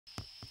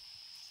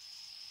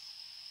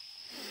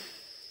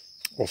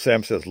Well,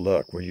 Sam says,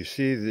 look, when you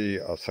see the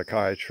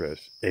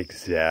psychiatrist,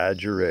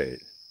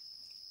 exaggerate.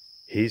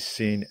 He's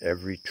seen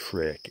every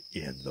trick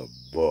in the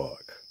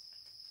book,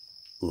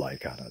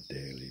 like on a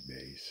daily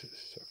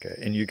basis, okay?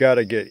 And you got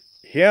to get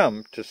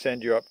him to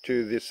send you up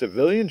to the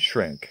civilian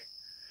shrink,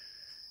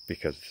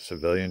 because the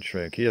civilian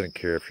shrink, he doesn't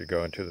care if you're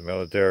going to the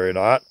military or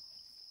not.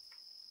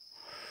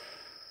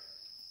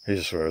 He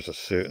just wears a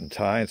suit and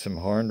tie and some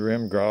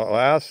horn-rimmed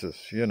glasses,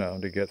 you know,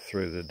 to get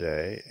through the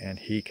day, and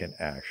he can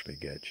actually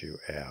get you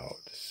out.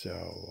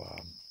 So,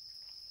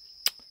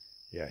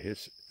 yeah,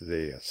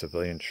 the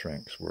civilian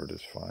shrink's word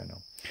is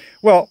final.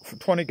 Well, for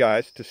 20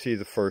 guys to see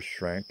the first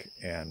shrink,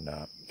 and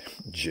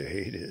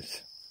Jade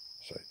is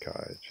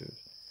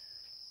psychiatrist.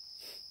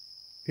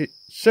 He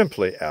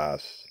simply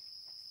asks,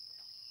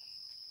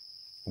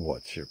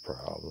 what's your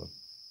problem?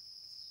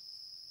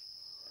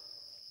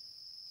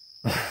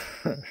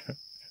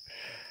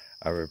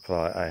 I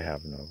reply, I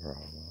have no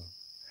problem.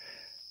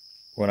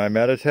 When I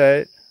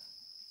meditate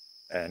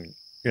and,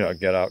 you know,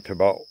 get out to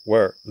about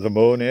where the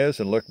moon is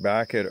and look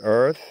back at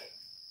Earth,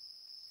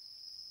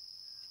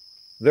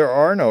 there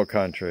are no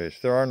countries,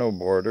 there are no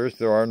borders,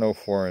 there are no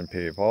foreign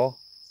people.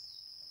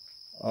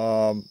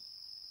 There's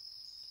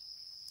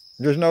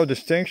no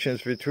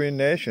distinctions between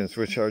nations,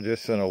 which are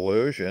just an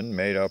illusion,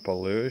 made-up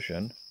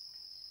illusion,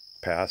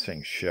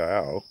 passing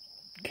show.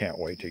 Can't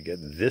wait to get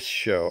this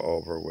show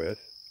over with.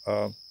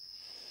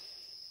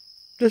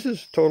 This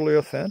is totally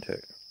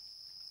authentic.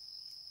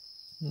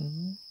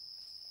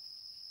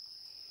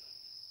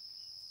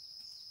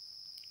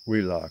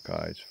 We lock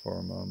eyes for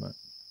a moment.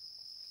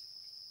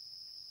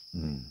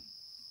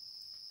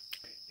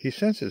 He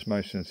senses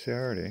my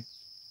sincerity.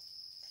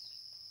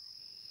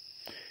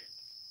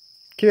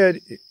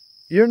 Kid,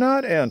 you're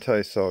not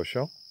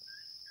antisocial.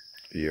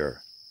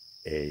 You're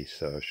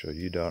asocial.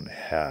 You don't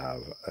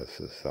have a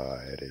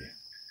society.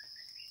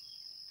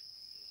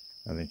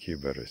 I think you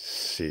better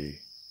see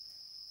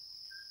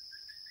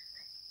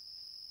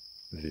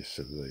the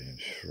civilian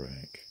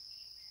shrink.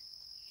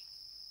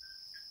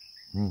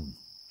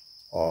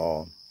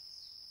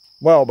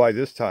 Well, by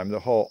this time,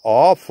 the whole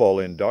awful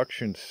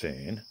induction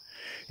scene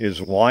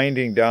is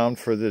winding down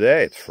for the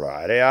day. It's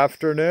Friday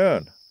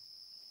afternoon.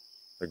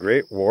 The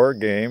great war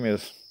game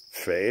is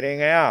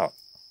fading out.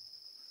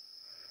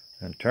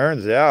 And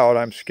turns out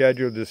I'm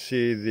scheduled to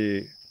see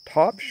the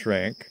top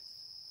shrink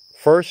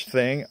first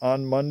thing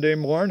on Monday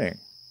morning.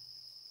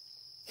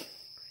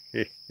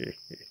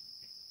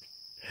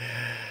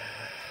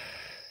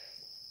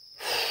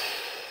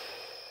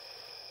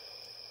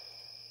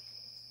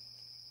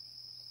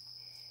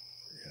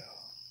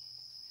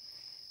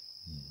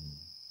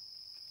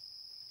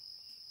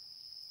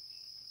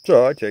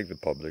 So I take the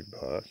public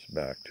bus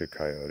back to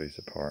Coyote's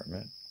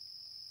apartment.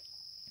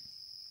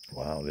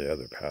 Wow, the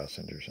other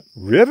passengers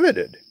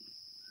riveted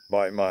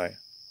by my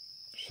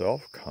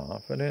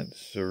self-confident,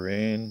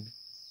 serene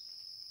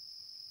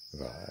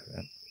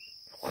vibe.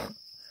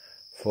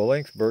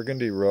 Full-length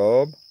burgundy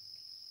robe,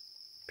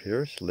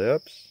 pierced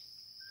lips.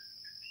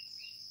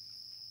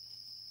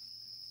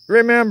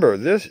 Remember,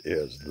 this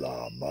is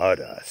La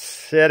Mudda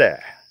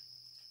City.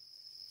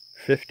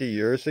 50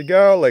 years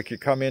ago, like you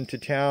come into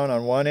town,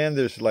 on one end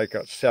there's like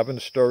a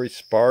 7-story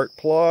spark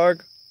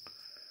plug.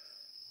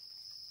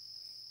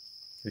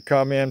 You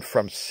come in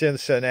from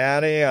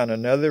Cincinnati on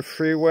another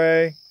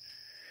freeway,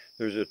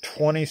 there's a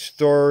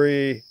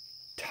 20-story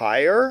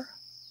tire.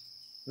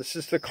 This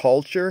is the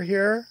culture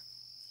here.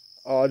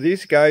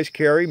 These guys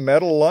carry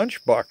metal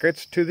lunch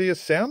buckets to the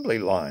assembly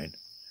line.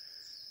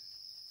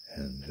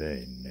 And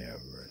they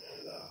never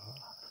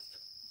thought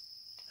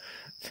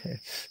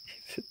they'd see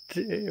the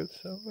day of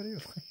somebody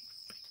like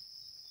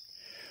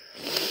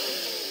me.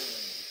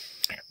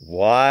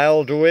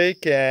 Wild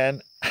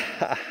weekend.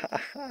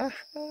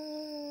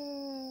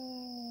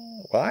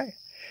 Why?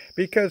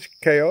 Because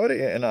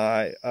Coyote and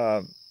I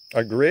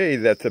agree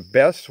that the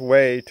best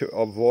way to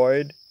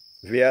avoid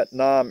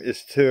Vietnam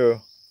is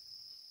to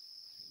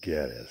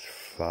get as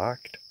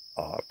fucked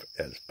up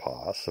as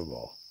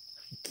possible.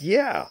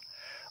 Yeah.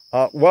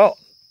 Well,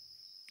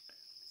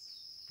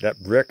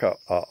 that brick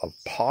of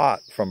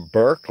pot from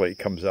Berkeley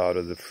comes out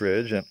of the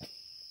fridge, and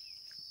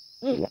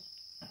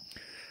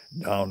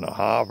down the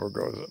hopper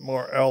goes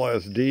more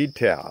LSD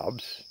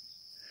tabs.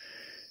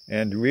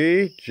 And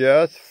we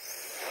just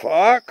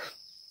fuck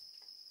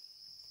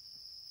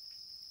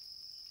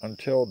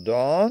until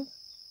dawn.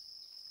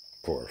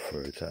 Poor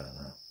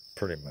Futana,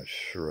 pretty much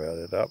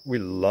shredded up. We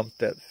lumped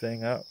that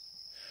thing up.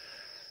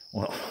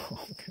 Well,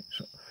 okay,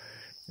 so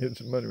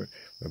it's money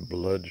with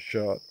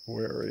bloodshot,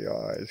 weary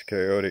eyes.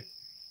 Coyote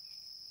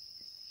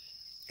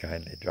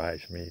kindly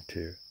drives me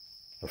to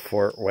the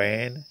Fort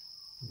Wayne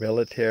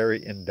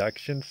Military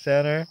Induction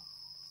Center.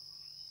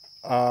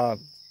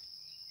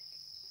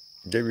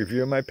 They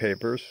review my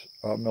papers,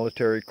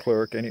 military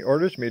clerk, and he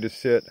orders me to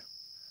sit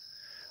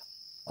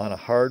on a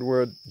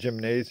hardwood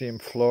gymnasium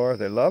floor.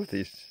 They love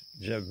these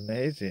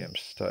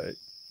gymnasiums type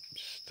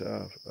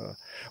stuff.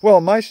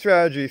 Well, my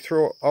strategy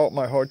throughout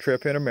my whole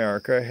trip in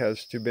America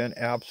has to been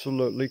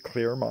absolutely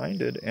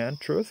clear-minded and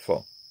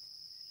truthful.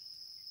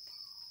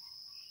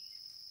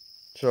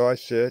 So I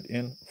sit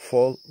in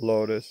full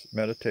lotus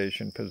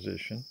meditation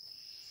position.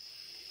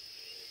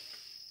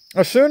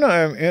 As soon as I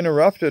am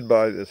interrupted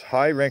by this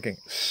high-ranking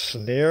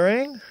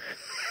sneering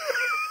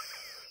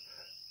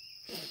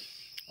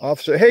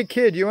officer, hey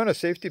kid, you want a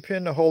safety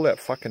pin to hold that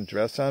fucking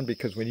dress on?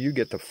 Because when you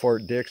get to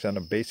Fort Dix on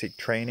a basic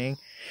training,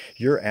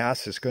 your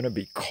ass is going to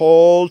be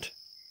cold.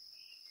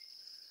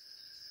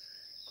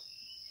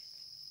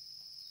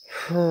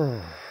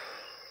 No,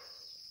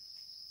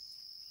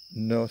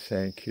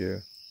 thank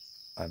you.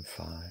 I'm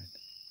fine.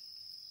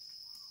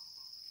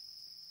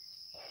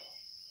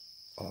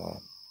 Go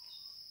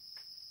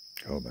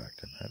back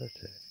to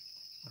meditating.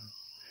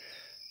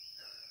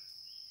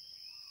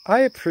 I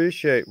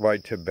appreciate why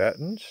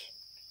Tibetans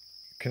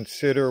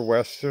consider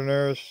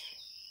Westerners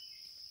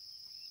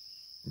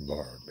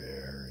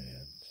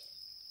barbarians.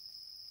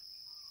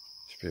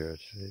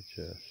 Spiritually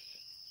just.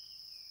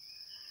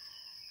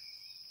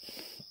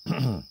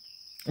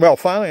 Well,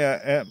 finally I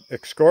am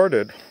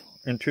escorted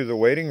into the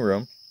waiting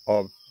room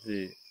of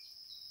the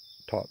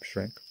top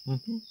shrink.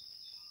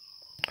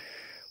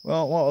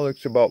 Well, it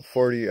looks about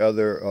 40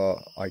 other,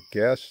 I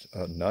guess,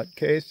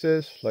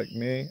 nutcases like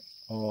me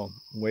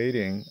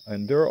waiting.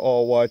 And they're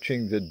all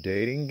watching the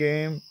dating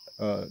game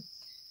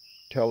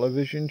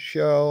television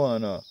show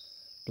on a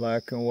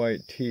black and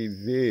white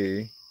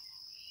TV.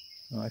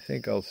 I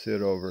think I'll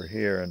sit over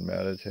here and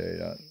meditate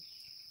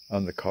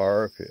on the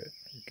carpet.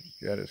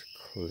 Get as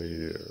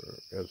clear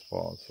as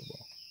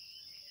possible.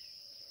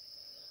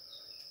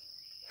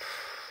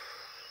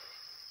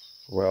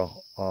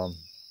 Well, I'm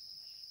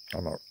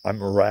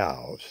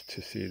aroused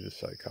to see the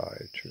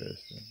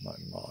psychiatrist in my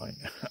mind.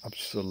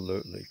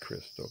 Absolutely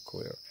crystal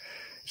clear.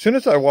 As soon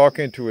as I walk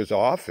into his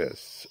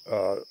office,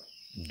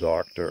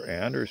 Dr.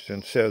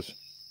 Anderson says,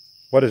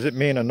 what does it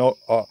mean a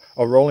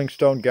rolling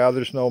stone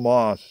gathers no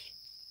moss?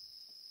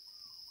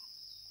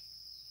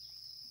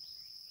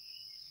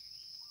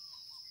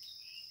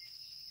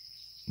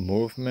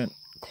 Movement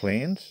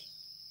cleans?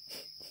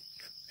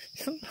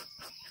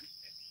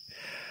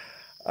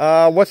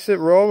 What's it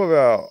roll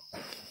about?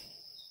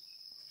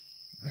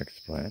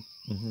 Explain.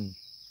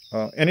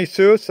 Any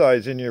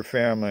suicides in your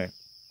family?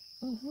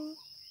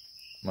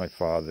 My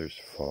father's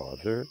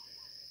father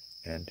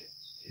and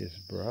his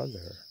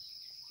brother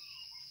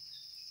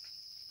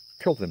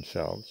killed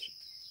themselves.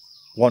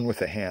 One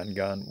with a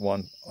handgun.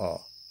 One,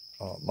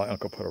 my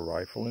uncle put a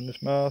rifle in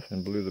his mouth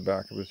and blew the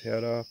back of his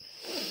head off.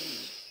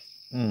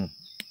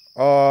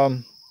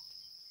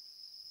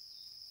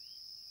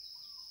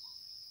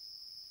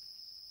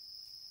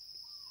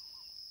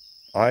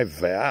 I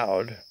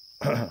vowed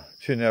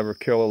to never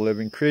kill a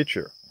living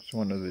creature. It's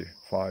one of the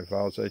 5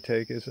 vows I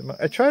take.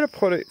 I try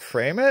to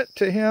frame it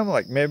to him,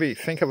 like maybe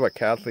think of a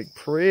Catholic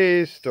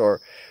priest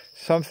or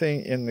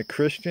something in the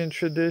Christian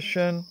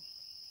tradition.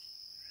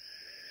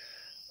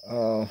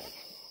 And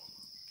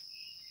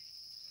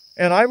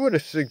I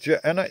would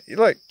suggest,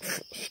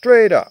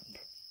 straight up,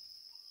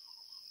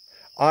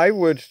 I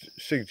would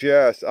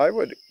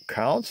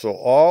counsel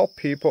all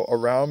people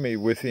around me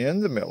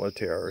within the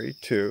military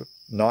to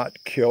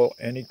not kill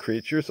any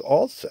creatures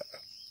also.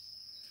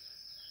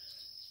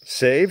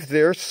 Save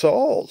their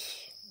souls,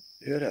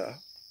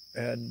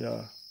 And,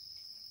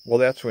 well,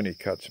 that's when he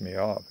cuts me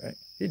off.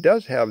 He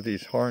does have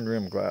these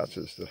horn-rimmed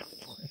glasses that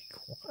I'm like,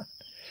 what?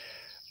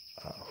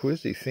 Who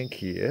does he think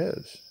he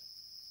is?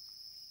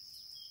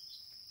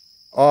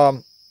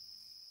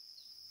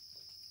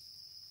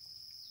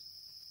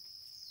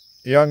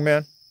 Young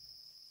man,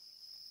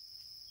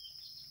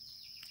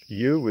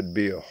 you would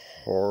be a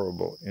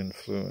horrible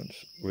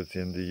influence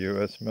within the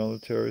U.S.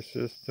 military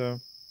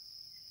system.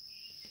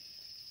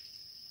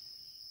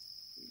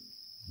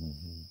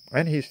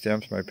 And he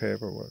stamps my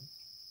paperwork.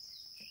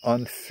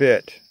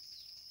 Unfit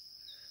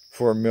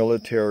for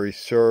military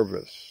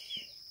service.